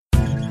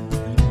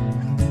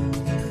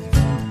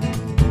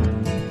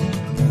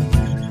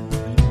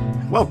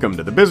Welcome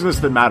to the Business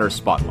That Matters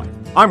Spotlight.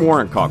 I'm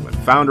Warren Coughlin,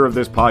 founder of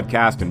this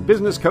podcast and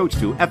business coach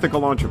to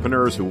ethical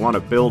entrepreneurs who want to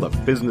build a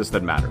business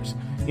that matters.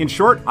 In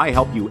short, I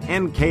help you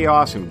end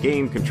chaos and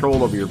gain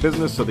control over your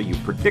business so that you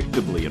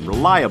predictably and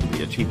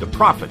reliably achieve the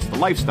profits, the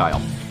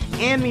lifestyle,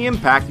 and the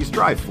impact you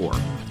strive for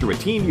through a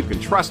team you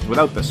can trust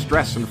without the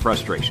stress and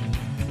frustration.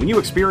 When you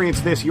experience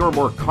this, you're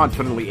more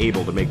confidently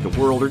able to make the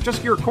world or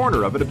just your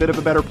corner of it a bit of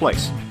a better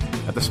place.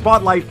 At the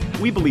Spotlight,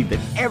 we believe that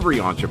every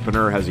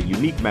entrepreneur has a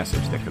unique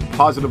message that can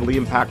positively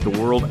impact the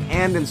world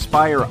and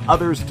inspire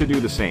others to do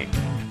the same.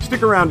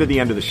 Stick around to the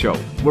end of the show.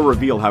 We'll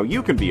reveal how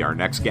you can be our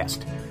next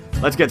guest.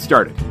 Let's get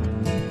started.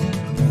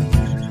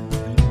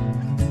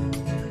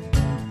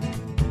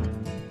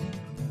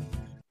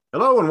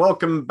 Hello and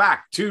welcome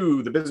back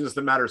to the Business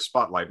That Matters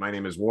Spotlight. My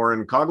name is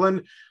Warren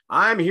Coughlin.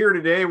 I'm here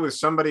today with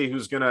somebody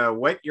who's going to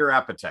whet your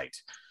appetite.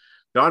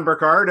 Don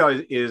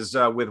Burkhard is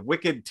with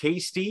Wicked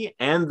Tasty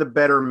and The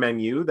Better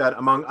Menu that,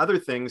 among other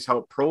things,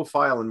 help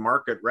profile and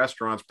market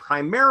restaurants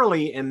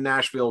primarily in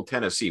Nashville,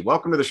 Tennessee.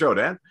 Welcome to the show,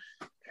 Dan.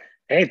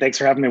 Hey, thanks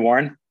for having me,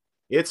 Warren.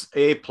 It's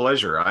a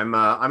pleasure. I'm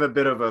a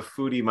bit of a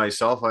foodie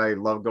myself. I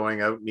love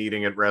going out and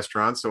eating at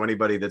restaurants. So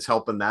anybody that's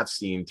helping that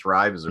scene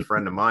thrive is a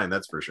friend of mine,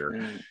 that's for sure.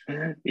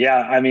 Yeah,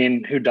 I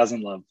mean, who doesn't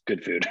love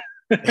good food?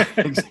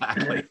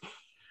 Exactly.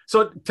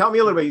 So tell me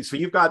a little bit. So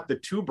you've got the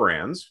two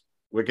brands,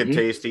 Wicked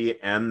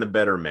Tasty and The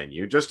Better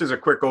Menu. Just as a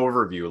quick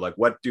overview, like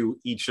what do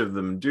each of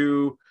them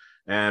do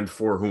and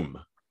for whom?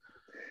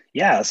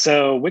 Yeah,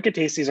 so Wicked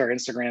Tasty is our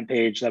Instagram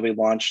page that we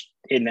launched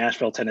in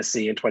Nashville,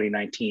 Tennessee in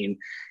 2019.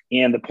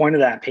 And the point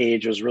of that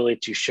page was really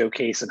to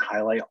showcase and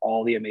highlight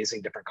all the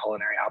amazing different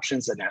culinary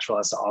options that Nashville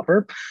has to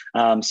offer.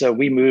 So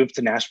we moved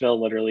to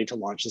Nashville literally to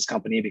launch this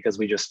company because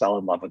we just fell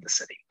in love with the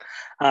city.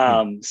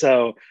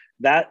 So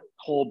that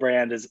whole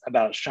brand is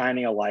about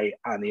shining a light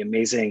on the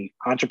amazing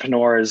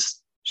entrepreneurs,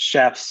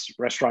 chefs,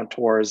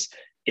 restaurateurs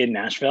in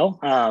Nashville.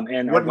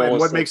 And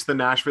what makes the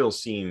Nashville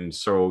scene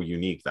so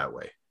unique that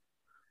way?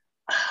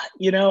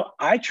 You know,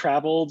 I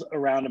traveled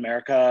around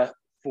America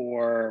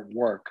for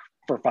work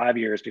for 5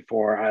 years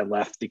before I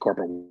left the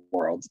corporate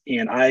world.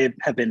 And I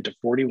have been to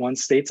 41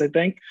 states, I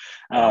think.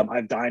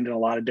 I've dined in a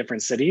lot of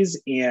different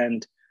cities.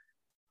 And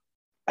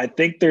I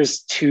think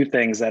there's two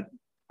things that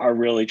are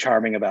really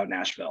charming about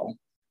Nashville.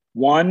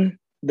 One,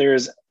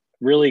 there's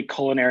really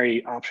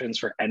culinary options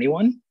for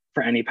anyone,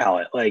 for any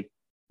palate. Like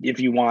if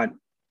you want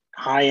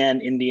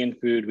high-end Indian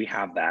food, we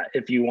have that.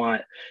 If you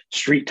want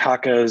street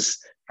tacos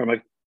from a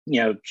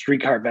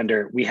street cart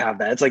vendor, we have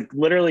that. It's like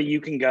literally you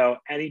can go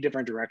any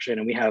different direction,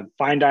 and we have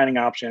fine dining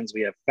options.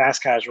 We have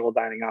fast casual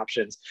dining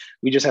options.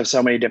 We just have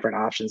so many different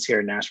options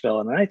here in Nashville.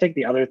 And then I think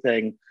the other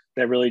thing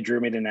that really drew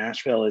me to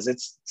Nashville is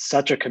it's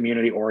such a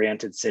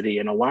community-oriented city.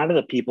 And a lot of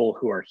the people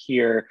who are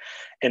here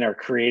and are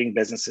creating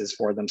businesses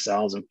for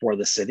themselves and for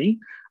the city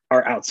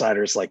are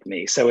outsiders like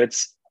me. So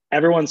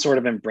everyone sort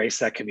of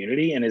embraced that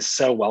community and is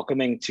so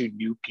welcoming to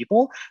new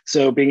people.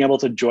 So being able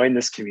to join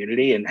this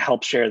community and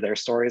help share their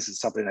stories is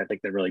something I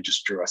think that really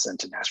just drew us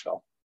into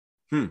Nashville.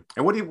 And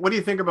what do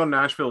you think about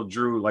Nashville,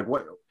 Drew? Like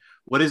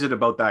what is it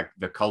about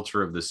the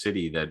culture of the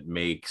city that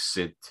makes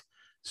it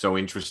so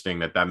interesting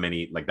that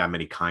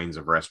many kinds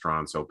of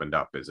restaurants opened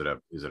up? Is it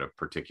a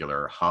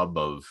particular hub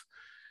of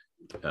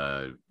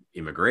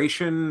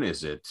immigration?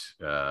 Is it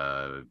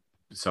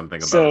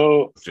something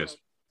about just...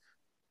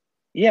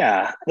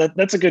 Yeah,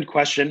 that's a good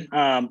question.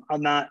 I'm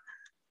not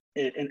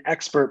an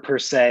expert per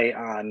se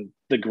on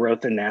the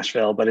growth in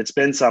Nashville, but it's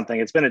been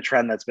a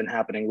trend that's been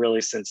happening really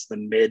since the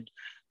mid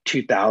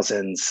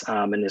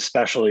 2000s and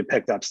especially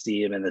picked up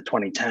steam in the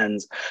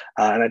 2010s.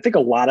 And I think a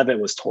lot of it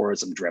was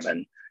tourism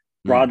driven.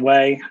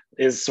 Broadway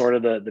is sort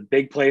of the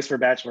big place for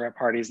bachelorette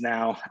parties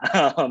now.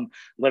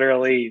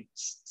 Literally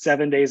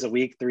 7 days a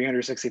week,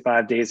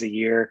 365 days a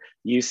year,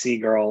 you see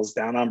girls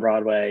down on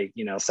Broadway,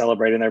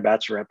 celebrating their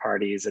bachelorette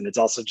parties. And it's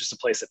also just a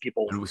place that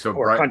people... So a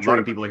lot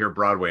of people hear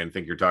Broadway and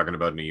think you're talking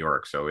about New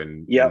York. So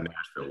in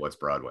Nashville, what's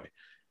Broadway?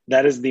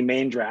 That is the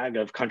main drag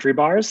of country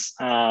bars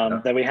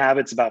that we have.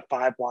 It's about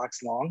 5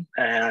 blocks long,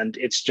 and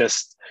it's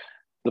just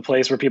the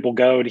place where people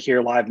go to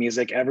hear live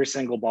music. Every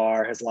single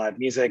bar has live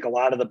music. A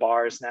lot of the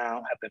bars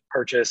now have been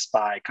purchased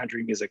by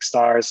country music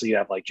stars. So you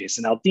have like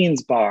Jason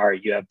Aldean's bar,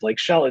 you have Blake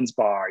Shelton's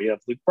bar, you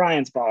have Luke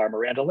Bryan's bar,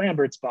 Miranda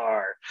Lambert's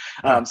bar.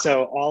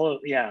 So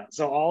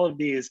all of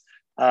these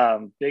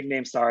big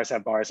name stars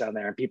have bars down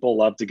there, and people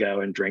love to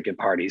go and drink and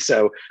party.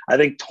 So I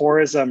think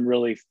tourism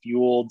really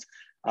fueled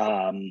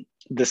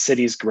the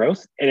city's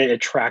growth, and it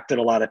attracted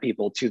a lot of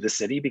people to the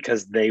city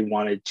because they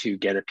wanted to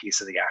get a piece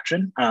of the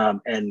action.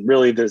 And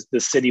really the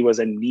city was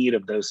in need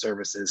of those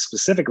services,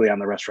 specifically on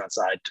the restaurant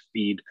side, to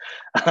feed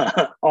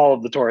all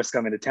of the tourists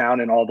coming to town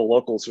and all the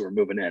locals who are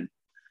moving in.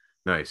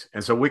 Nice.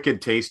 And so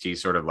Wicked Tasty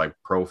sort of like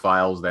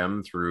profiles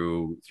them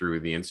through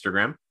the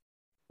Instagram.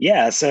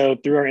 Yeah, so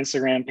through our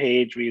Instagram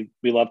page, we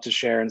love to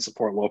share and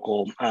support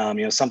local.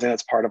 Something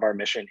that's part of our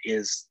mission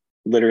is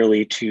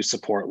literally to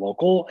support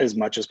local as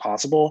much as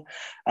possible.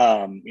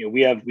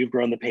 We've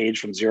grown the page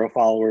from 0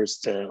 followers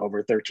to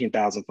over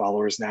 13,000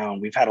 followers now,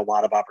 and we've had a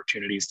lot of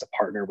opportunities to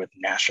partner with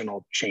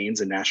national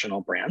chains and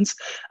national brands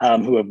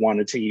who have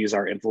wanted to use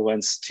our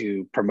influence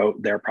to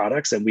promote their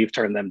products, and we've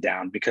turned them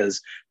down because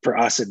for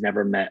us it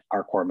never met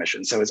our core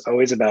mission. So it's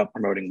always about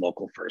promoting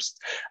local first,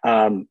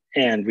 and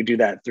we do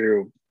that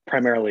through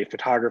primarily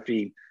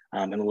photography,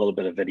 and a little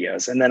bit of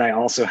videos. And then I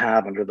also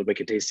have, under the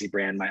Wicked Tasty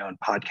brand, my own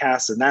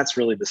podcast. And that's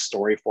really the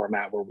story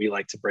format where we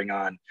like to bring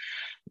on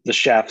the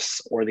chefs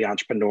or the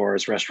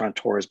entrepreneurs,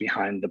 restaurateurs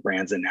behind the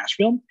brands in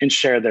Nashville and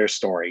share their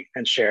story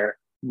and share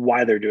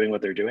why they're doing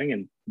what they're doing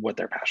and what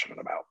they're passionate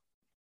about.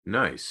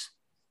 Nice.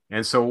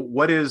 And so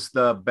what is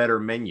the Better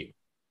Menu?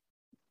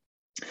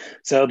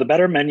 So the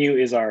Better Menu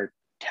is our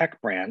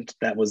tech brand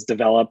that was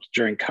developed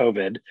during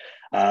COVID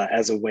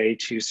as a way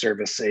to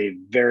service a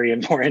very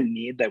important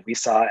need that we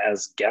saw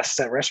as guests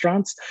at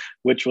restaurants,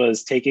 which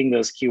was taking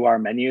those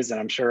QR menus. And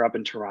I'm sure up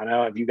in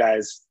Toronto, have you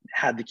guys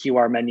had the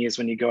QR menus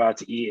when you go out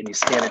to eat and you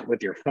scan it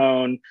with your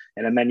phone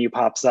and a menu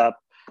pops up?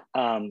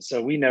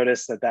 So we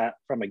noticed that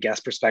from a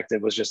guest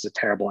perspective was just a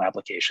terrible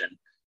application.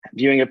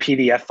 Viewing a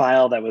PDF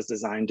file that was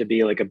designed to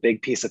be like a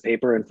big piece of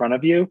paper in front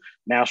of you,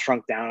 now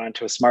shrunk down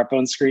onto a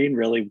smartphone screen,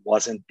 really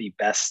wasn't the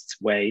best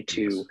way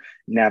to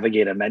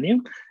navigate a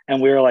menu. And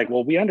we were like,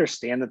 well, we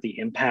understand that the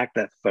impact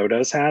that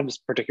photos have,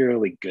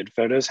 particularly good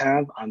photos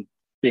have, on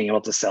being able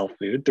to sell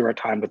food through our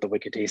time with the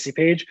Wicked Tasty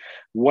page.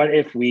 What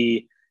if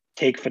we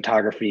take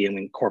photography and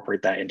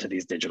incorporate that into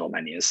these digital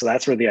menus? So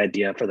that's where the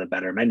idea for the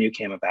Better Menu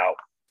came about.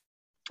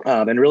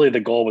 And really the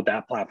goal with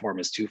that platform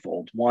is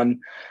twofold. One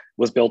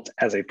was built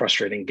as a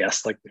frustrating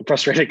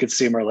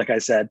consumer, like I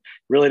said,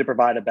 really to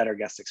provide a better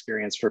guest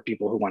experience for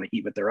people who want to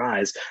eat with their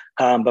eyes.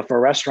 But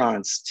for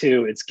restaurants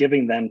too, it's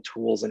giving them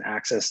tools and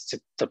access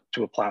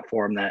to a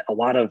platform that a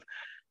lot of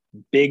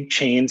big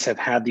chains have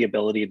had the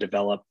ability to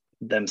develop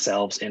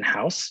themselves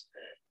in-house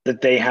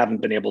that they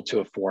haven't been able to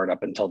afford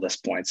up until this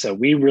point. So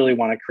we really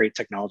want to create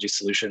technology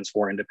solutions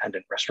for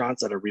independent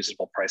restaurants at a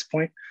reasonable price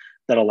point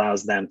that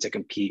allows them to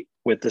compete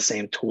with the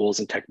same tools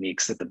and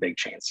techniques that the big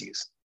chains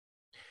use.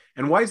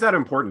 And why is that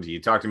important to you?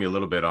 You talked to me a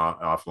little bit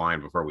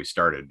offline before we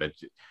started, but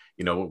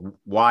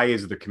why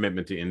is the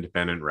commitment to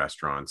independent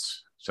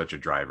restaurants such a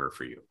driver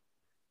for you?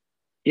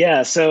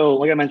 Yeah, so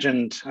like I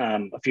mentioned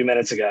a few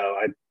minutes ago,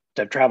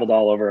 I've traveled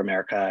all over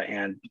America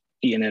and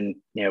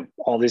eaten in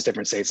all these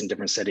different states and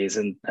different cities.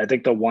 And I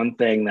think the one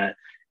thing that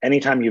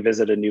anytime you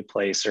visit a new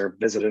place or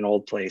visit an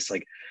old place,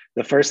 like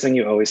the first thing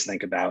you always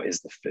think about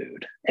is the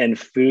food. And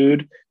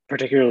food,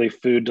 particularly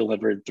food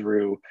delivered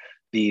through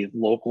the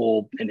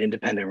local and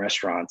independent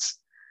restaurants,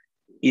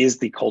 is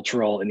the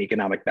cultural and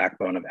economic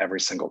backbone of every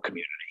single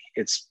community.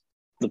 It's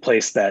the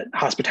place that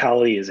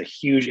hospitality is a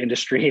huge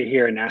industry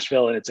here in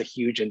Nashville, and it's a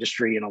huge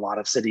industry in a lot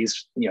of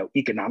cities,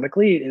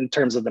 economically in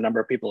terms of the number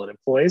of people it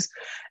employs.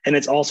 And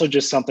it's also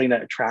just something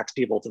that attracts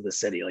people to the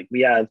city. Like we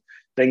have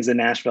things in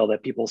Nashville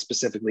that people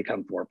specifically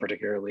come for,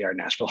 particularly our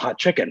Nashville hot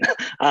chicken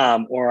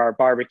or our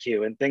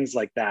barbecue and things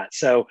like that.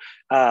 So,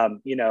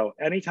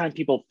 anytime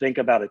people think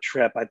about a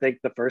trip, I think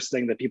the first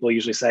thing that people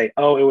usually say,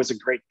 oh, it was a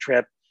great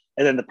trip.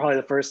 And then probably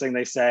the first thing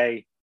they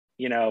say,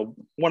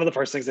 one of the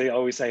first things they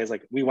always say is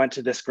like, we went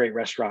to this great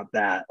restaurant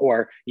that,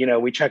 or,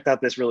 we checked out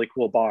this really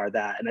cool bar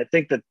that. And I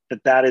think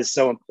that is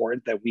so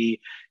important that we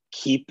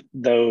keep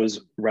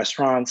those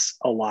restaurants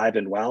alive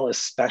and well,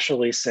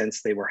 especially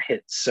since they were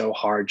hit so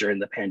hard during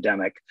the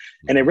pandemic.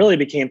 And it really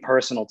became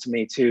personal to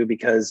me too,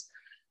 because,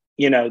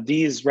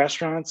 these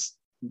restaurants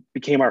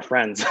became our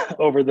friends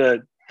over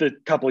the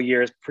couple of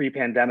years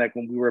pre-pandemic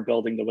when we were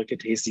building the Wicked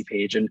Tasty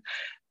page. And,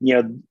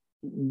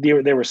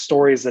 there were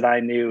stories that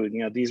I knew,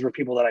 these were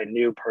people that I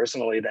knew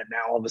personally that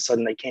now all of a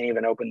sudden they can't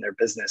even open their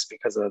business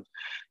because of,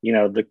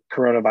 the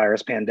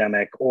coronavirus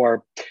pandemic,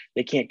 or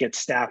they can't get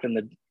staff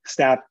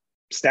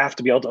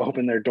to be able to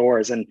open their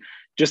doors. And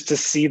just to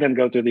see them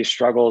go through these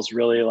struggles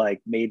really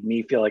made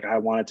me feel like I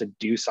wanted to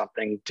do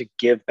something to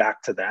give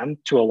back to them,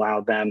 to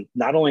allow them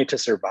not only to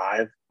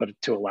survive, but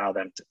to allow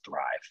them to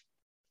thrive.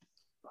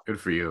 Good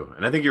for you.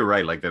 And I think you're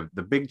right. Like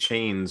the big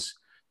chains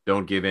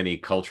don't give any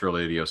cultural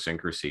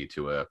idiosyncrasy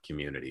to a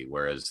community,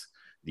 whereas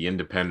the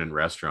independent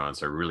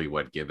restaurants are really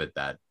what give it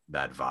that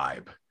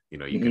vibe.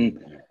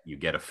 You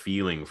get a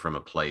feeling from a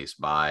place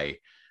by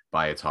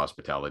its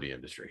hospitality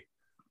industry.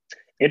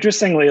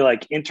 Interestingly,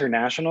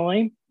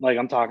 internationally,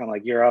 I'm talking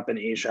Europe and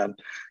Asia,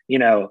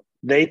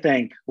 they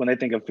think when they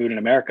think of food in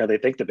America, they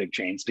think the big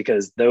chains,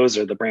 because those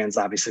are the brands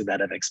obviously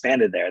that have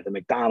expanded there, the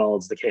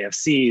McDonald's, the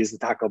KFCs, the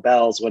Taco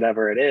Bells,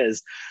 whatever it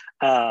is.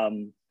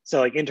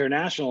 So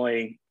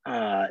internationally,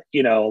 a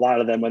lot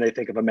of them, when they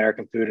think of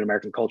American food and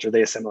American culture,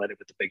 they assimilate it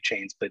with the big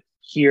chains. But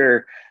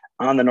here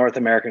on the North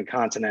American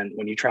continent,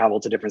 when you travel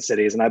to different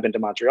cities, and I've been to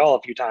Montreal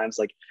a few times,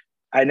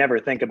 I never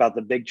think about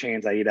the big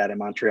chains I eat at in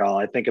Montreal.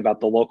 I think about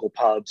the local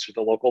pubs or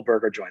the local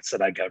burger joints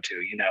that I go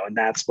to, and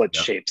that's what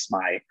shapes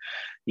my,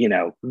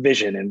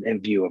 vision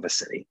and view of a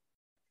city.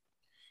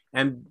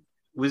 And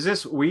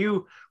were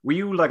you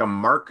like a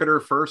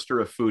marketer first or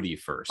a foodie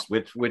first?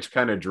 Which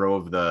kind of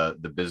drove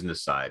the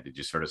business side? Did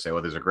you sort of say,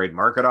 well, there's a great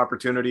market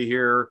opportunity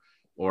here,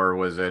 or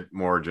was it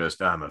more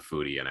just I'm a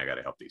foodie and I got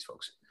to help these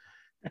folks?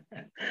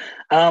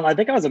 I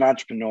think I was an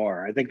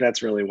entrepreneur. I think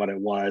that's really what it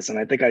was. And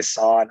I think I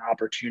saw an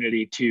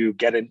opportunity to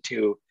get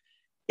into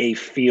a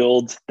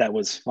field that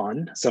was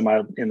fun.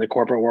 So in the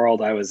corporate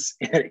world, I was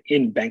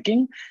in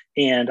banking,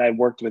 and I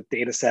worked with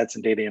data sets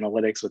and data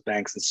analytics with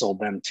banks and sold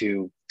them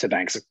to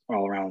banks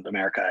all around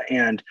America.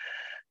 And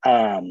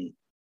um,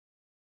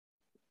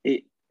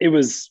 it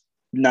was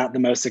not the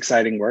most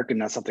exciting work and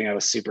not something I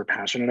was super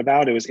passionate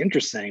about. It was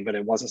interesting, but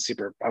I wasn't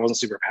super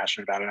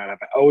passionate about it. And I've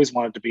always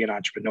wanted to be an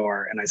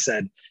entrepreneur. And I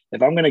said,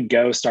 if I'm going to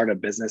go start a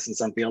business in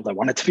some field, I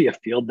want it to be a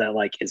field that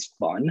like is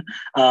fun.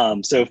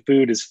 So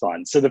food is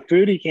fun. So the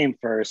foodie came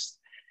first.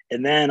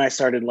 And then I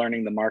started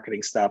learning the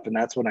marketing stuff. And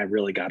that's when I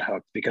really got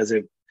hooked, because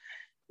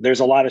there's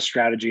a lot of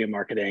strategy in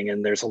marketing,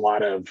 and there's a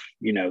lot of,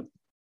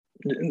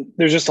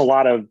 there's just a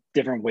lot of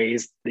different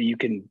ways that you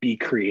can be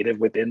creative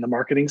within the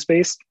marketing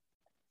space.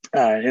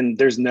 And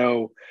there's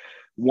no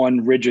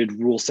one rigid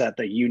rule set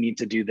that you need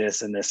to do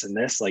this and this and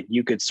this. Like,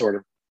 you could sort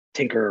of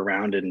tinker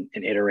around and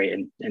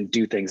iterate and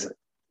do things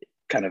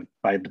kind of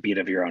by the beat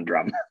of your own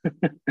drum.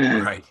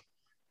 Right.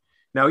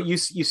 Now, you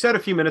said a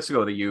few minutes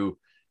ago that you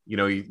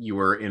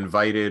were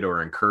invited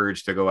or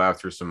encouraged to go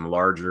after some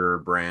larger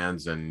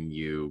brands, and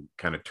you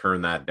kind of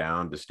turned that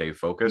down to stay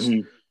focused.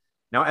 Mm-hmm.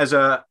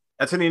 Now,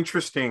 that's an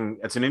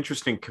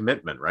interesting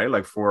commitment, right?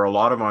 Like, for a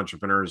lot of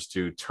entrepreneurs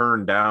to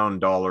turn down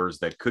dollars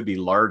that could be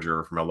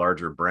larger from a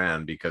larger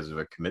brand because of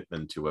a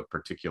commitment to a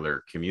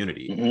particular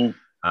community,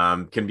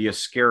 mm-hmm. Can be a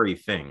scary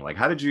thing. Like,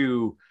 how did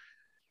you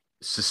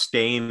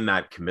sustain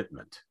that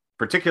commitment?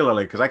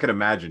 Particularly because I could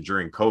imagine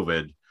during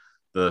COVID,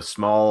 the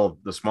small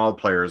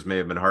players may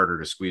have been harder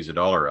to squeeze a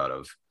dollar out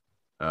of,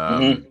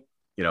 mm-hmm.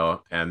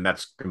 And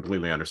that's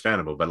completely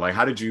understandable. But like,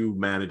 how did you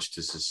manage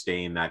to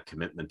sustain that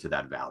commitment to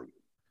that value?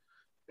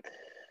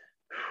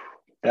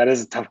 That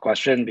is a tough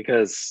question,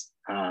 because,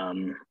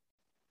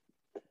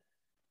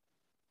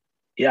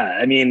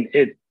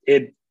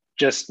 it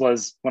just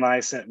was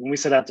when we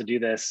set out to do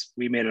this,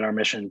 we made it our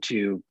mission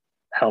to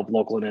help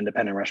local and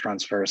independent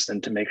restaurants first,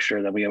 and to make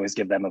sure that we always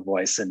give them a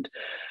voice. And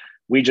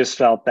we just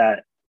felt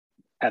that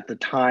at the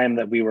time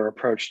that we were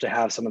approached to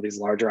have some of these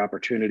larger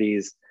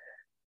opportunities,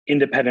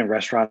 independent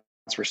restaurants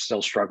were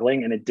still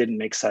struggling, and it didn't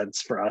make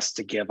sense for us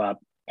to give up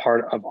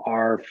part of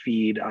our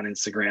feed on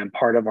Instagram,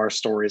 part of our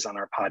stories on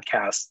our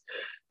podcast,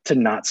 to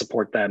not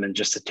support them and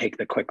just to take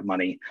the quick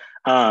money.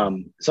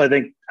 So I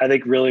think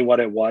really what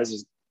it was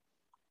is,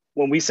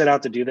 when we set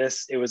out to do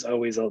this, it was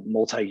always a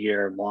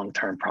multi-year,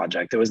 long-term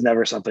project. It was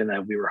never something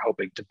that we were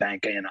hoping to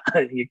bank in,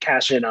 you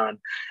cash in on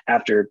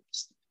after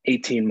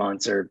 18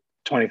 months or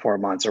 24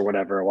 months or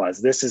whatever it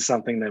was. This is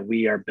something that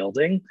we are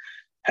building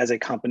as a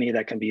company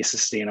that can be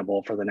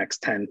sustainable for the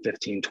next 10,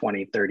 15,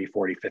 20, 30,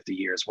 40, 50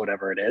 years,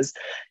 whatever it is.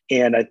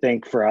 And I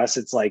think for us,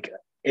 it's like,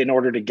 in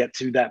order to get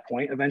to that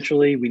point,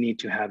 eventually, we need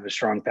to have a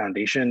strong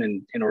foundation.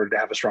 And in order to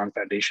have a strong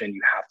foundation,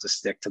 you have to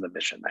stick to the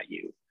mission that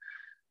you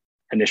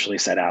initially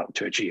set out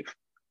to achieve.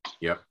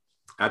 Yep.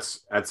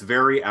 That's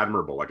very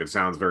admirable. Like, it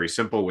sounds very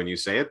simple when you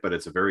say it, but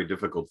it's a very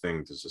difficult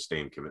thing to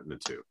sustain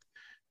commitment to.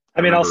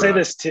 I'll say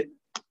this too.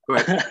 Go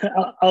ahead.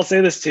 I'll say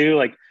this too.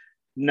 Like,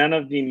 none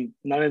of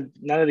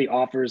the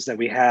offers that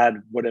we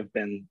had would have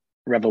been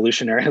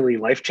revolutionarily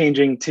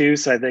life-changing too.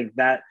 So I think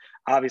that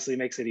obviously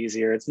makes it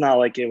easier. It's not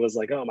like it was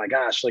like, oh my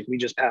gosh, like we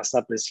just passed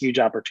up this huge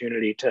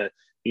opportunity to,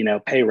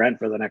 pay rent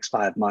for the next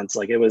 5 months.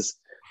 Like, it was,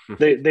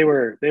 they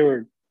were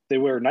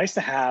nice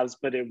to haves,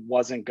 but it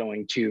wasn't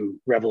going to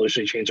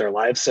revolutionarily change our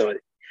lives. So it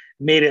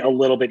made it a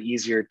little bit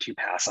easier to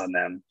pass on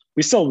them.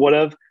 We still would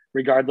have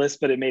regardless,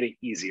 but it made it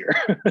easier.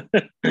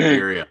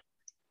 There's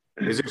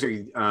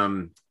actually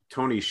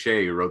Tony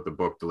Hsieh, who wrote the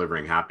book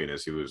Delivering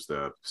Happiness. He was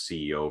the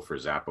CEO for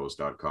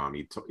Zappos.com.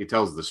 He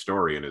tells the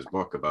story in his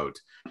book about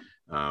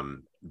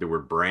there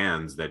were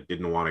brands that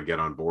didn't want to get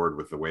on board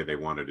with the way they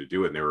wanted to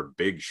do it. And they were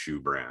big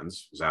shoe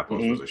brands. Zappos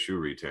mm-hmm. was a shoe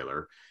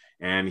retailer,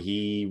 and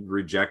he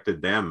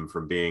rejected them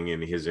from being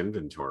in his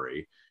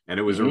inventory. And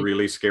it was mm-hmm. a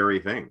really scary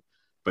thing.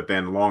 But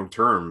then long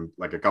term,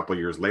 like a couple of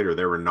years later,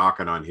 they were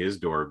knocking on his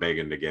door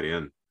begging to get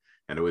in.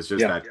 And it was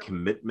just that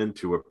commitment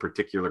to a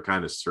particular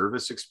kind of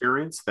service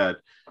experience that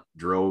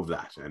drove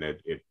that, and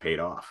it paid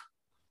off.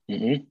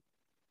 Mm-hmm.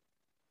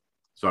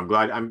 So I'm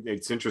glad.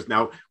 It's interesting.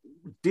 Now,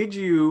 do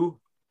you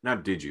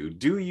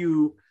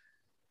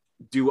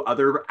do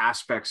other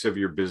aspects of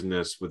your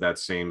business with that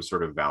same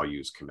sort of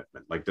values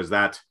commitment? Like, does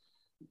that,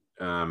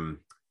 a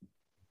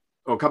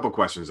couple of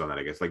questions on that,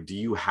 I guess. Like, do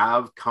you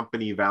have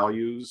company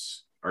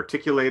values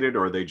articulated,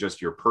 or are they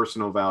just your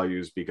personal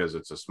values because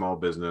it's a small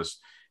business?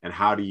 And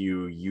how do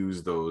you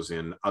use those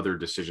in other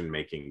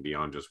decision-making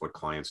beyond just what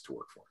clients to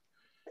work for?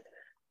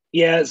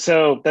 Yeah,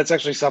 so that's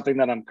actually something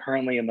that I'm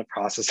currently in the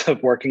process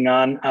of working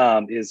on,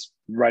 is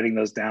writing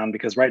those down,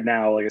 because right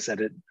now, like I said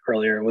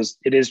earlier,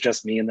 it is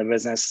just me in the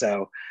business.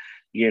 So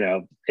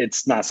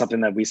it's not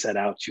something that we set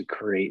out to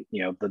create,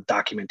 the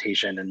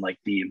documentation and like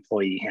the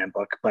employee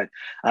handbook, but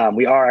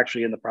we are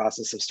actually in the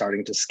process of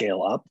starting to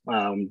scale up,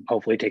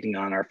 hopefully taking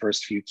on our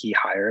first few key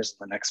hires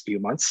in the next few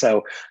months.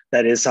 So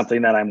that is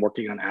something that I'm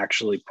working on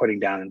actually putting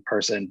down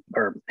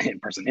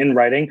in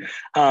writing.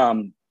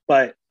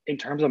 But in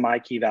terms of my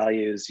key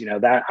values,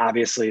 that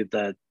obviously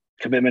the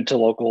commitment to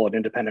local and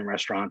independent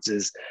restaurants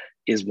is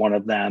one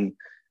of them.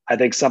 I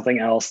think something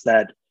else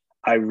that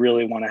I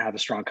really want to have a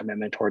strong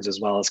commitment towards as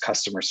well as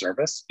customer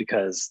service,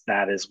 because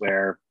that is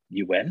where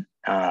you win.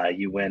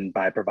 You win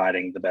by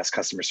providing the best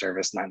customer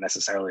service, not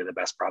necessarily the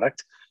best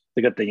product.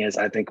 The good thing is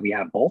I think we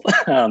have both.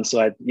 So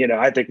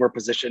I think we're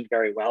positioned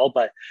very well,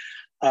 but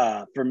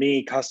for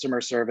me,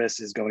 customer service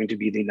is going to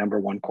be the number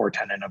one core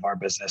tenet of our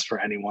business for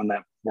anyone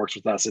that works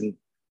with us. And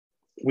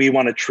we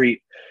want to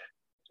treat,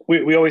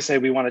 we always say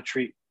we want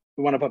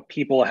to put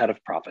people ahead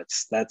of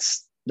profits.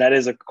 That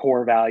is a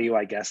core value,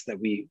 I guess, that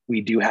we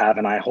do have,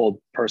 and I hold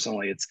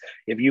personally. It's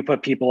if you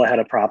put people ahead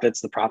of profits,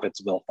 the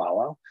profits will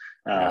follow.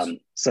 Yes.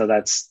 So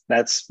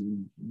that's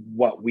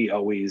what we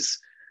always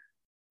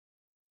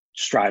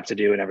strive to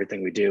do in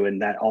everything we do,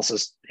 and that also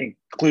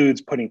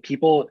includes putting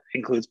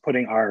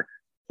our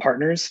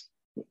partners.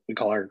 We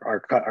call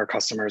our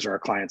customers or our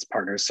clients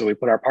partners. So we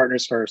put our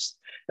partners first,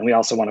 and we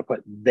also want to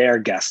put their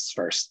guests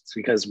first,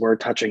 because we're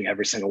touching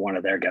every single one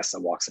of their guests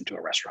that walks into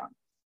a restaurant.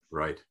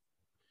 Right.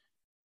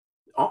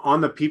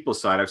 On the people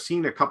side, I've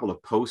seen a couple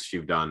of posts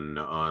you've done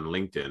on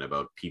LinkedIn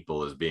about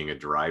people as being a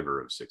driver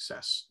of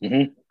success.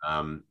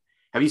 Mm-hmm.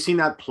 Have you seen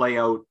that play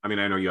out? I mean,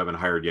 I know you haven't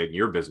hired yet in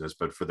your business,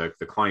 but for the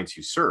clients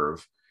you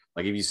serve,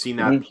 like, have you seen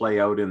that Mm-hmm. play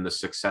out in the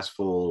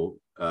successful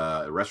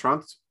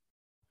restaurants?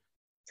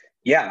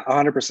 Yeah,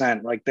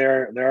 100%. Like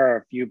there are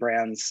a few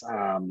brands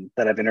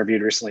that I've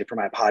interviewed recently for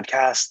my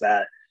podcast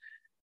that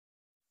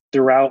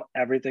throughout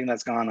everything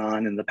that's gone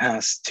on in the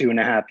past 2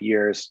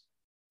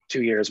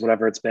 years,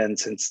 whatever it's been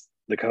since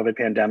the COVID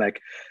pandemic,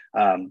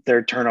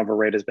 their turnover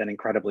rate has been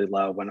incredibly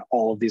low when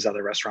all of these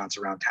other restaurants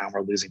around town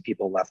were losing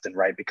people left and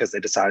right because they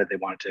decided they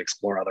wanted to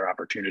explore other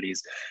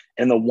opportunities.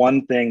 And the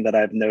one thing that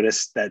I've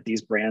noticed that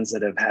these brands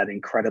that have had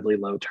incredibly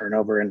low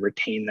turnover and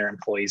retain their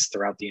employees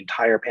throughout the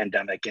entire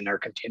pandemic and are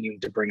continuing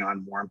to bring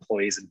on more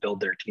employees and build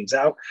their teams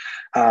out,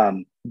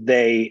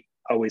 they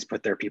always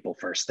put their people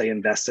first. They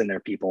invest in their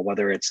people,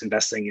 whether it's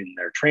investing in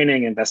their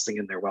training, investing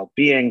in their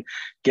well-being,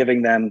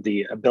 giving them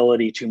the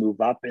ability to move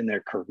up in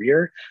their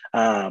career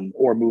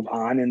or move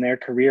on in their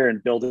career,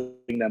 and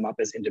building them up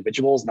as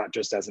individuals, not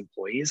just as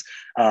employees.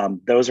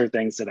 Those are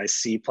things that I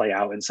see play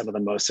out in some of the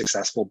most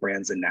successful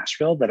brands in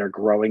Nashville that are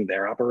growing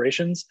their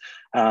operations.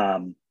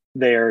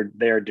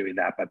 They're doing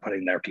that by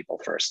putting their people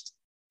first.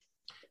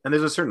 And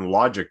there's a certain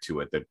logic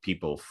to it that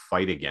people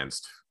fight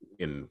against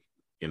in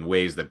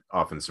ways that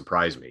often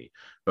surprise me.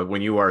 But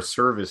when you are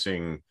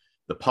servicing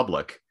the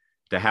public,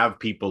 to have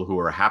people who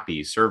are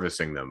happy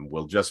servicing them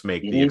will just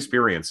make the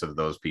experience of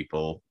those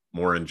people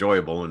more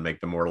enjoyable and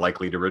make them more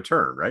likely to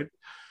return, right?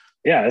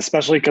 Yeah,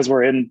 especially because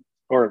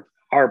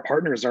our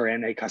partners are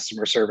in a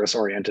customer service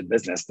oriented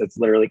business that's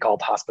literally called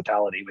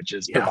hospitality, which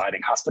is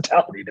providing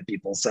hospitality to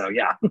people. So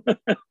yeah,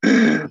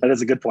 that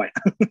is a good point.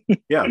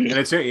 Yeah, and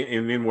it's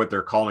in what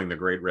they're calling the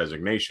Great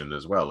Resignation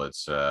as well.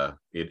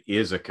 It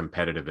is a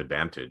competitive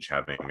advantage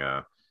having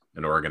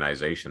an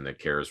organization that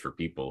cares for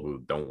people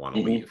who don't want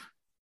to leave.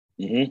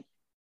 Mm-hmm.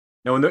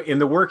 Now, in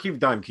the work you've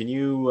done, can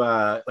you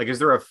is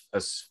there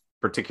a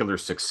particular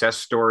success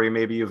story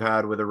maybe you've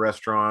had with a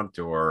restaurant,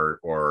 or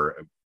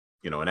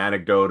an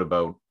anecdote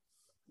about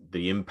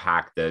the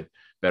impact that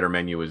Better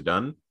Menu has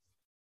done?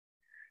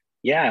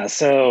 Yeah.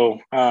 So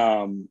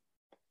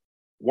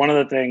one of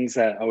the things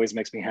that always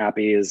makes me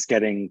happy is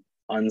getting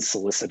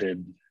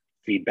unsolicited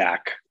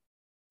feedback,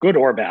 good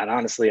or bad.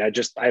 Honestly, I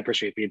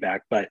appreciate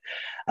feedback. But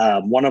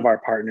one of our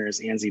partners,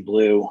 Anzi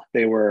Blue,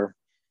 they were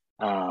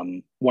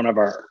one of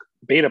our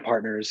beta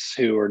partners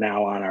who are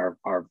now on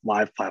our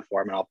live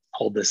platform. And I'll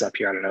hold this up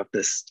here. I don't know if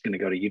this is going to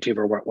go to YouTube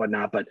or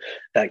whatnot, but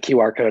that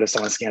QR code, if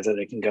someone scans it,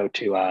 they can go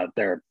to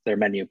their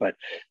menu. But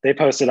they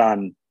posted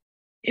on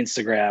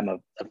Instagram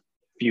a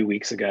few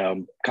weeks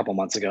ago, a couple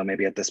months ago,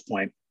 maybe at this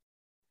point,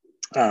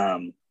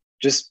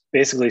 just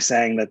basically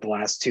saying that the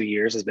last 2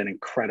 years has been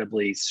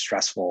incredibly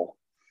stressful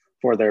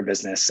for their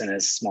business and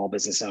as small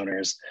business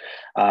owners.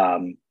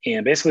 And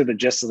basically the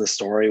gist of the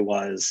story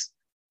was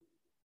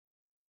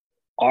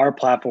our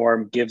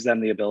platform gives them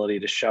the ability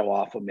to show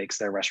off what makes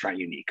their restaurant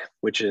unique,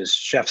 which is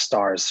Chef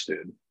Star's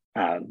food.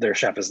 Their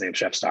chef is named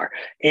Chef Star.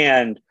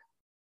 And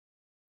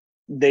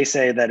they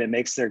say that it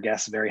makes their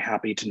guests very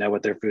happy to know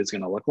what their food's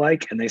going to look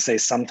like. And they say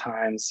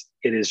sometimes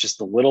it is just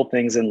the little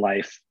things in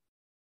life,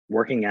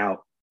 working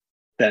out,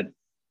 that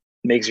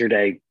makes your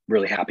day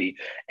really happy.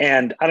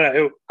 And I don't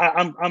know,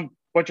 I'm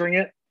butchering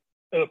it,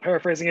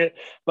 paraphrasing it,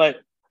 but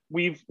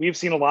we've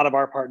seen a lot of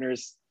our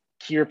partners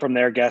hear from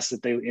their guests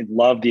that they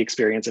love the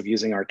experience of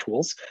using our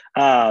tools,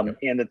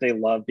 and that they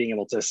love being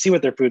able to see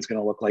what their food's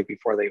going to look like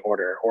before they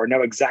order, or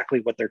know exactly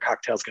what their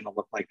cocktail's going to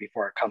look like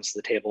before it comes to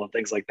the table, and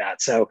things like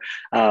that. So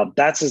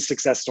that's a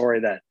success story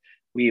that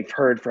we've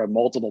heard from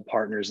multiple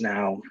partners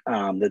now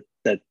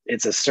that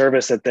it's a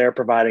service that they're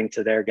providing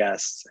to their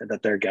guests and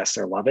that their guests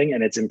are loving,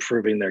 and it's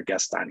improving their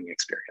guest dining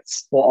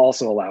experience while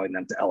also allowing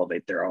them to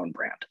elevate their own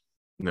brand.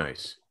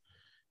 Nice.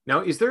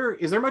 Now, is there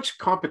much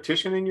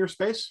competition in your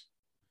space?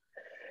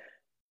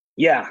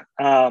 Yeah,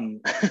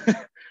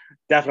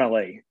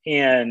 definitely.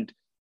 And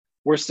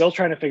we're still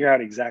trying to figure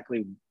out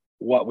exactly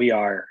what we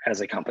are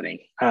as a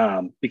company,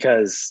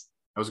 because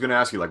I was going to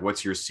ask you, like,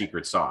 what's your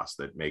secret sauce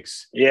that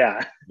makes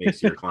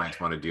your clients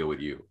want to deal with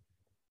you?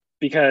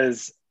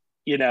 Because,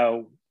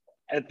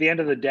 at the end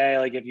of the day,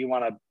 like if you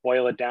want to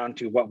boil it down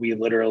to what we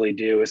literally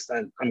do, is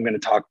I'm going to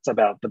talk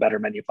about the Better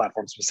Menu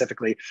platform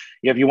specifically.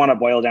 If you want to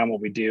boil down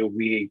what we do,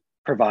 we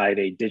provide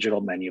a digital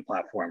menu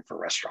platform for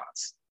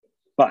restaurants.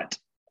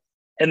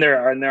 And there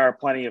are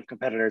plenty of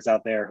competitors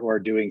out there who are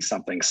doing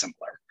something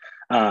similar.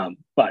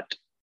 But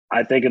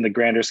I think in the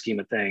grander scheme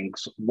of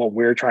things, what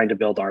we're trying to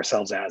build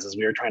ourselves as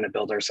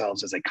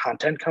a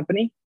content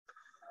company,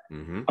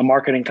 a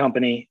marketing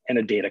company, and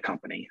a data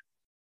company.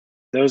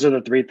 Those are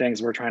the three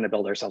things we're trying to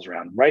build ourselves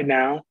around. Right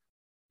now,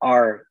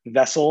 our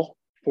vessel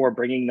for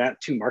bringing that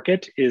to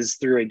market is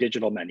through a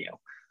digital menu.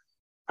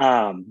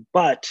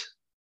 But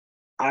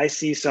I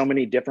see so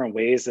many different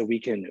ways that we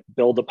can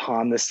build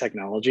upon this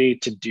technology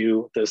to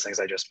do those things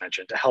I just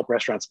mentioned, to help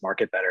restaurants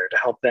market better, to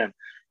help them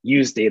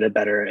use data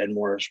better and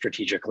more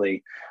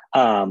strategically,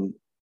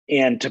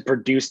 and to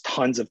produce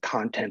tons of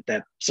content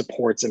that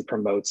supports and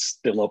promotes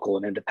the local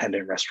and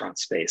independent restaurant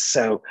space.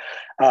 So,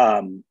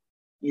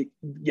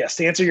 yes,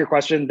 to answer your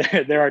question,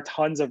 there are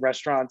tons of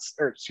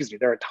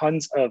there are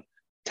tons of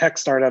tech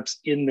startups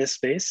in this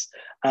space.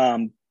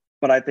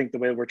 But I think the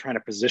way we're trying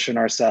to position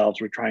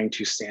ourselves, we're trying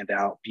to stand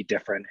out, be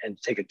different,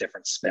 and take a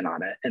different spin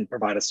on it and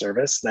provide a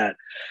service that,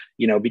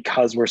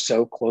 because we're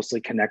so closely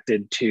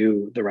connected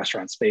to the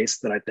restaurant space,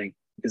 that I think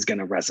is going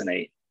to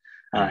resonate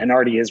and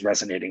already is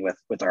resonating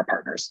with our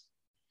partners.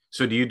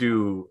 So do you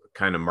do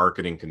kind of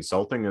marketing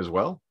consulting as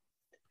well?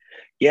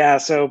 Yeah.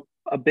 So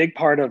a big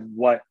part of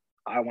what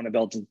I want to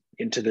build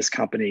into this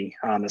company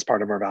as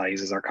part of our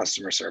values is our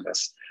customer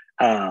service.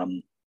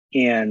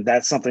 And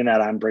that's something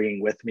that I'm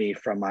bringing with me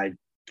from my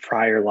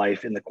prior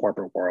life in the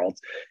corporate world,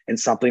 and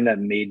something that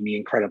made me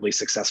incredibly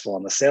successful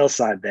on the sales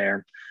side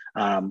there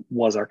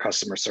was our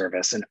customer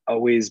service, and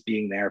always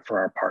being there for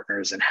our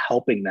partners and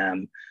helping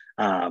them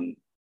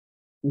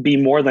be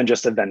more than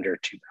just a vendor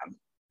to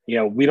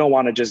them. We don't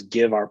want to just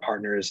give our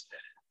partners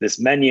this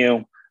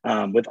menu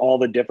with all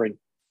the different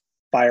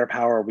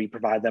firepower we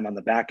provide them on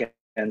the back end.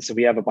 And so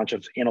we have a bunch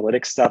of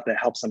analytics stuff that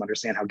helps them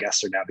understand how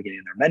guests are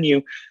navigating their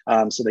menu,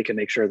 so they can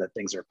make sure that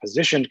things are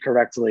positioned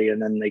correctly,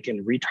 and then they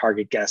can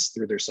retarget guests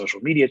through their social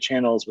media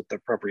channels with the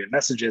appropriate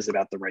messages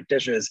about the right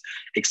dishes,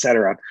 et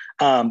cetera.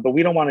 But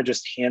we don't want to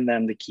just hand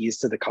them the keys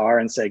to the car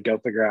and say, go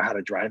figure out how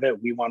to drive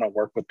it. We want to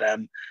work with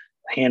them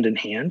hand in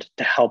hand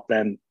to help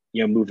them,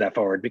 move that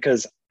forward.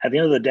 Because at the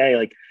end of the day,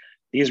 like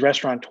these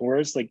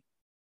restaurateurs, like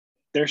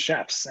they're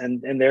chefs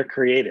and they're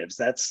creatives.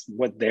 That's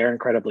what they're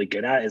incredibly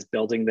good at, is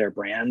building their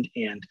brand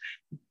and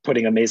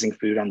putting amazing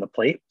food on the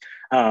plate.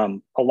 A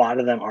lot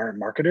of them aren't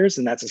marketers,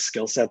 and that's a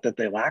skill set that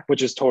they lack,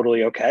 which is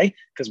totally okay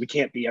because we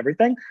can't be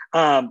everything.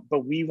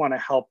 But we want to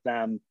help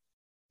them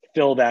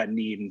fill that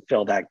need and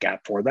fill that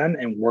gap for them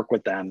and work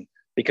with them,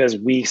 because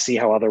we see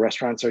how other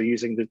restaurants are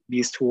using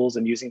these tools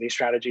and using these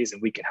strategies,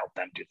 and we can help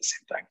them do the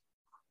same thing.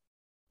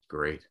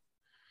 Great.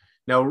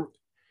 Now,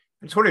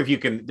 I'm just wondering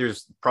if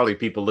there's probably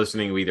people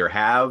listening who either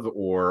have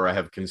or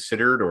have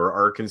considered or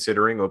are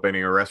considering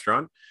opening a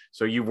restaurant.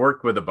 So you've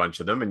worked with a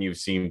bunch of them, and you've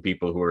seen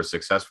people who are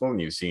successful,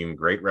 and you've seen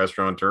great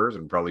restaurateurs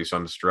and probably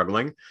some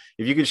struggling.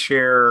 If you could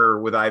share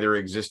with either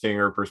existing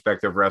or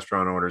prospective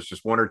restaurant owners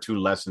just one or two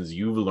lessons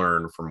you've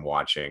learned from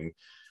watching,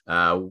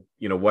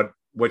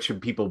 what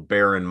should people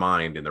bear in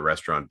mind in the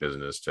restaurant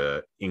business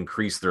to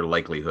increase their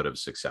likelihood of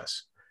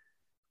success?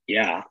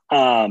 Yeah.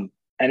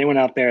 Anyone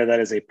out there that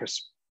is a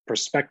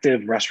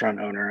prospective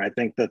restaurant owner, I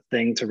think the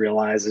thing to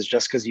realize is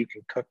just because you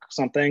can cook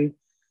something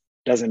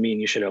doesn't mean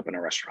you should open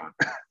a restaurant.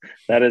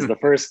 That is the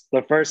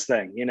first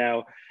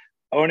thing.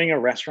 Owning a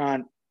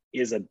restaurant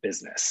is a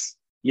business.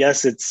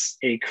 Yes, it's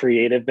a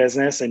creative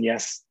business, and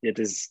yes, it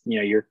is,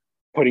 you're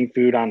putting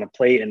food on a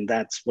plate, and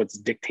that's what's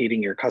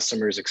dictating your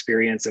customer's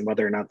experience, and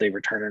whether or not they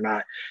return or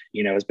not,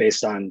 is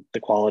based on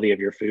the quality of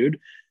your food.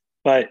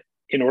 But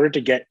in order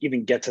to get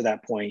to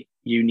that point,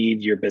 you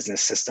need your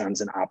business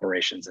systems and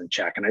operations in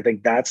check. And I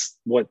think that's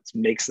what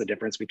makes the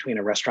difference between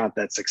a restaurant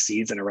that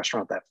succeeds and a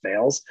restaurant that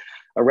fails.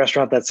 A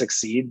restaurant that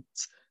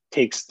succeeds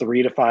takes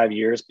 3 to 5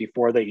 years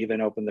before they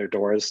even open their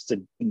doors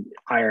to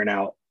iron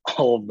out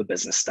all of the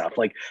business stuff.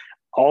 Like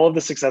all of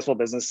the successful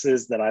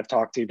businesses that I've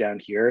talked to down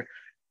here,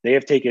 they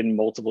have taken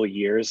multiple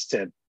years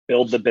to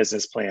build the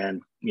business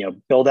plan,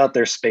 build out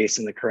their space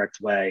in the correct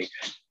way,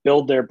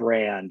 build their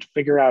brand,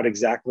 figure out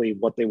exactly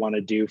what they want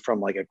to do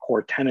from like a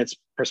core tenants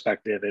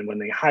perspective, and when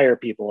they hire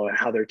people and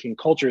how their team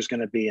culture is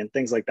going to be and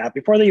things like that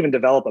before they even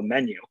develop a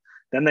menu.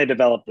 Then they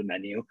develop the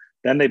menu,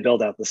 then they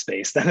build out the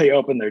space, then they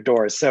open their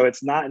doors. So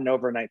it's not an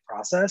overnight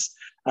process.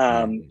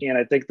 And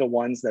I think the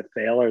ones that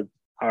fail are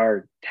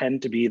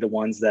tend to be the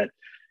ones that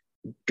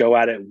go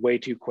at it way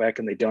too quick,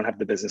 and they don't have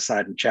the business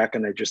side in check,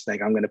 and they just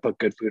think, I'm going to put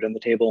good food on the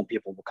table and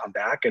people will come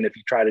back. And if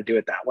you try to do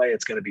it that way,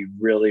 it's going to be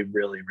really,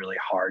 really, really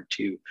hard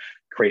to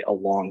create a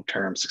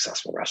long-term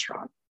successful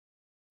restaurant.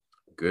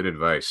 Good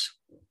advice.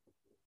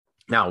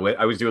 Now, I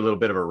always do a little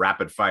bit of a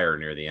rapid fire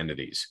near the end of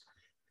these.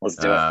 Let's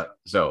do it.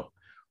 So,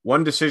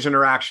 one decision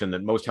or action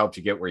that most helped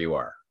you get where you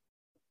are?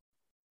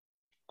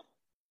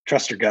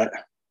 Trust your gut.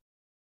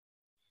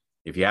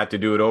 If you had to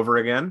do it over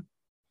again?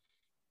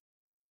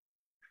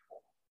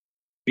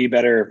 Be a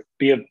better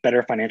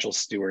financial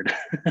steward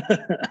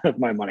of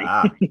my money.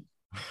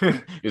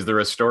 Is there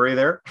a story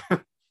there?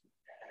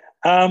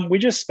 We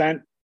just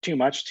spent too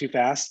much too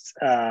fast.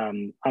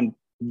 I'm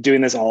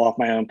doing this all off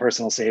my own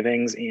personal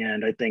savings,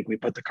 and I think we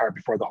put the cart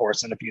before the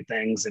horse in a few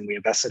things, and we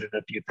invested in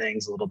a few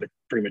things a little bit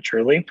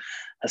prematurely.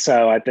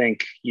 So I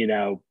think,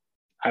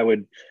 I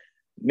would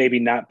maybe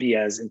not be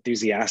as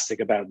enthusiastic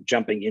about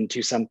jumping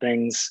into some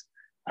things.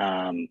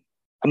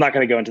 I'm not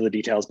going to go into the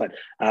details, but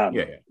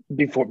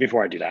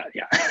before I do that,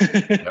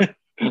 Yep.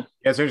 Yeah,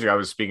 it's interesting. I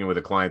was speaking with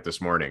a client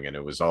this morning, and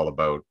it was all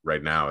about,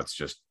 right now, it's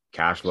just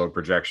cash flow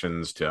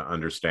projections to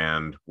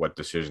understand what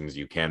decisions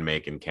you can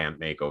make and can't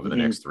make over the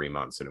next 3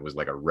 months. And it was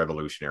like a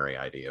revolutionary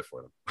idea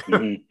for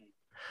them.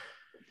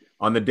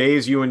 On the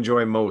days you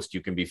enjoy most,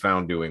 you can be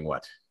found doing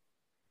what?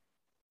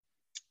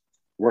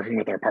 Working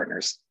with our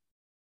partners.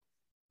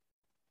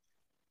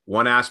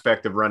 One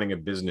aspect of running a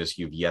business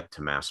you've yet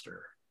to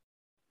master.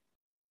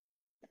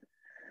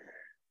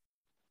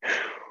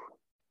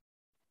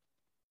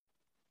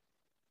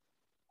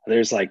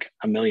 There's like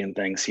a million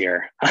things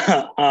here.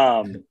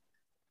 I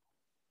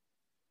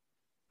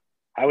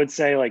would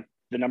say like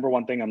the number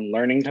one thing I'm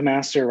learning to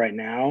master right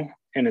now,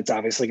 and it's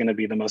obviously going to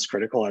be the most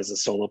critical as a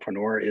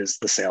solopreneur, is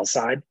the sales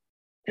side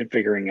and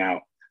figuring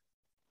out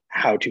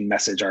how to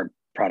message our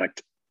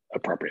product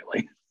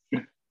appropriately.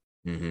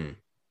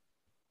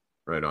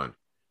 Right on.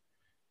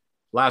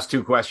 Last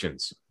two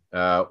questions.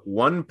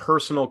 One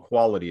personal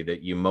quality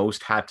that you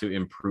most had to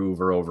improve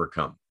or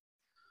overcome.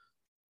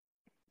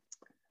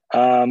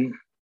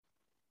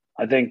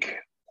 I think,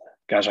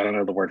 gosh, I don't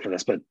know the word for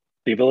this, but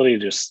the ability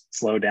to just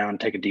slow down,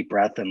 take a deep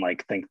breath, and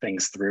like think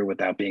things through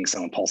without being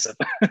so impulsive.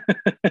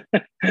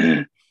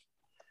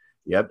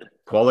 Yep.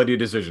 Quality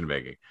decision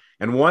making.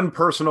 And one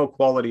personal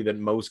quality that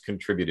most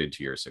contributed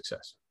to your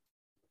success.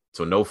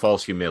 So no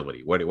false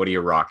humility. What do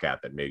you rock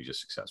at that made you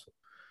successful?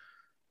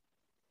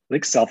 I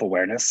think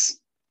self-awareness.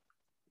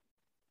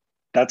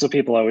 That's what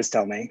people always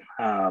tell me.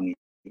 And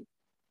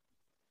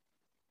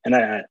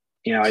I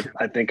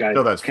think I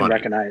that's can funny,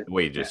 recognize the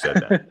way you just said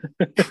that.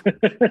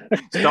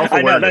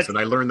 Self-awareness, and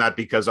I learned that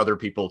because other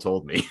people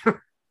told me.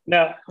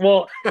 No,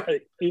 well,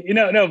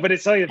 no, but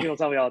it's something that people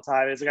tell me all the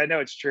time. It's like, I know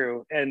it's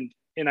true. And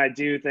I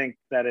do think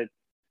that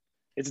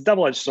it's a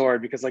double-edged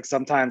sword, because like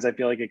sometimes I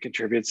feel like it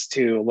contributes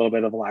to a little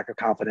bit of a lack of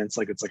confidence.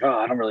 Like it's like, oh,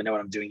 I don't really know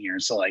what I'm doing here.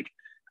 So like,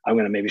 I'm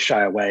going to maybe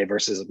shy away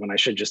versus when I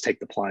should just take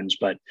the plunge.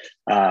 But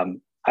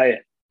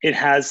it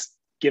has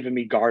given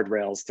me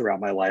guardrails throughout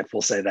my life.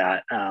 We'll say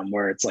that,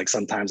 where it's like,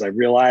 sometimes I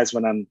realize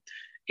when I'm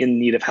in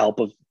need of help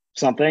of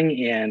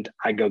something and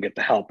I go get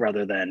the help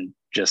rather than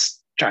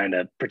just trying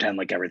to pretend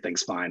like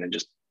everything's fine and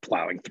just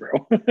plowing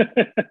through.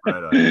 Right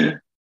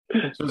on.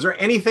 So is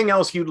there anything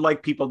else you'd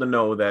like people to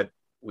know that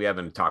we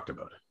haven't talked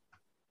about?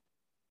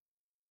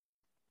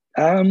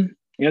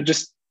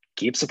 Just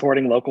keep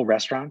supporting local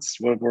restaurants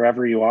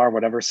wherever you are,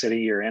 whatever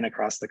city you're in,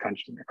 across the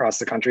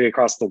country,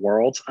 across the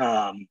world.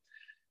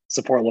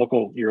 Support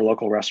your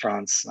local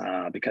restaurants,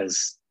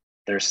 because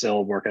they're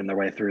still working their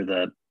way through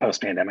the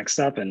post-pandemic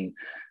stuff, and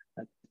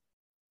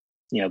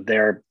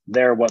they're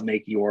what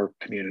make your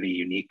community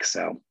unique.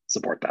 So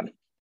support them.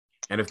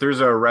 And if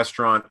there's a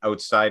restaurant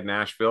outside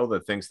Nashville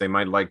that thinks they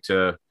might like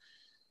to,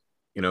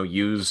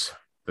 use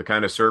the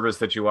kind of service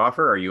that you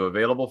offer, are you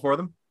available for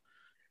them?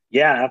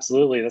 Yeah,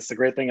 absolutely. That's the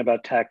great thing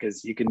about tech,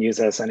 is you can use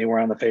us anywhere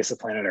on the face of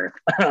planet Earth,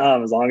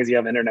 as long as you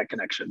have internet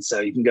connection. So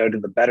you can go to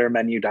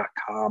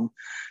thebettermenu.com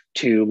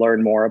to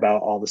learn more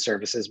about all the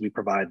services we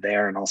provide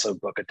there, and also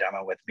book a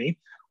demo with me.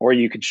 Or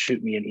you could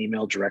shoot me an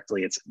email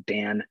directly. It's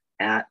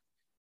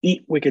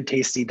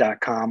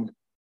dan@eatwickedtasty.com.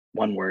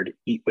 One word,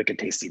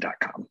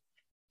 eatwickedtasty.com.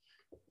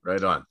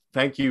 Right on.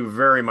 Thank you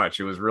very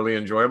much. It was really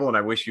enjoyable, and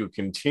I wish you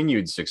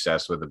continued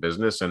success with the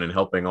business and in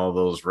helping all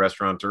those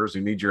restaurateurs who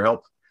need your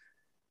help.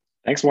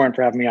 Thanks, Warren,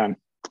 for having me on.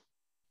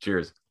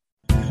 Cheers.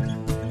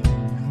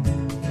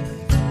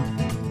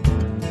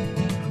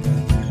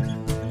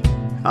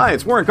 Hi,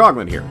 it's Warren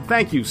Coughlin here.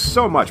 Thank you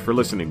so much for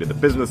listening to the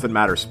Business That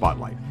Matters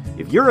Spotlight.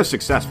 If you're a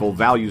successful,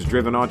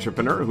 values-driven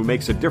entrepreneur who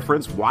makes a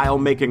difference while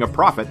making a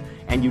profit,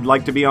 and you'd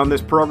like to be on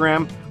this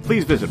program,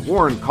 please visit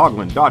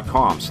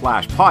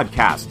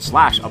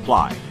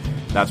warrencoughlin.com/podcast/apply.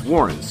 That's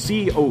Warren,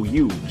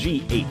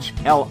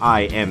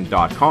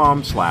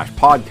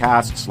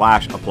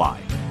 COUGHLIN.com/podcast/apply.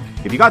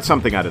 If you got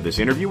something out of this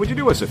interview, would you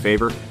do us a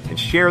favor and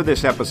share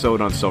this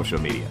episode on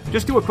social media?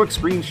 Just do a quick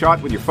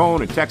screenshot with your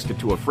phone and text it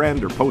to a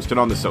friend or post it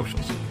on the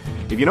socials.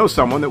 If you know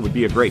someone that would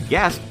be a great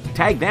guest,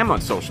 Tag them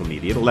on social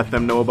media to let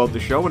them know about the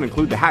show and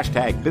include the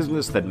hashtag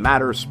Business That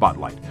Matters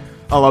Spotlight.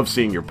 I love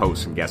seeing your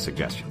posts and guest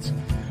suggestions.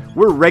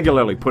 We're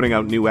regularly putting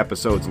out new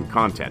episodes and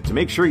content. To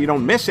make sure you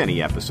don't miss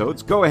any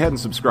episodes, go ahead and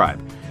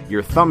subscribe.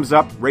 Your thumbs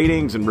up,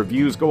 ratings, and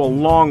reviews go a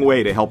long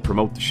way to help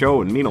promote the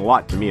show and mean a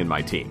lot to me and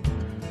my team.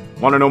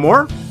 Want to know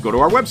more? Go to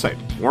our website,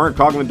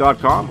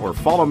 warrencoughlin.com, or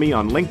follow me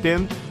on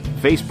LinkedIn,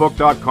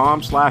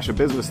 facebook.com/A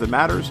Business That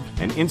Matters,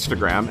 and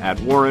Instagram at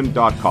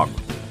warren.coughlin.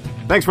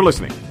 Thanks for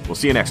listening. We'll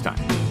see you next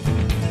time.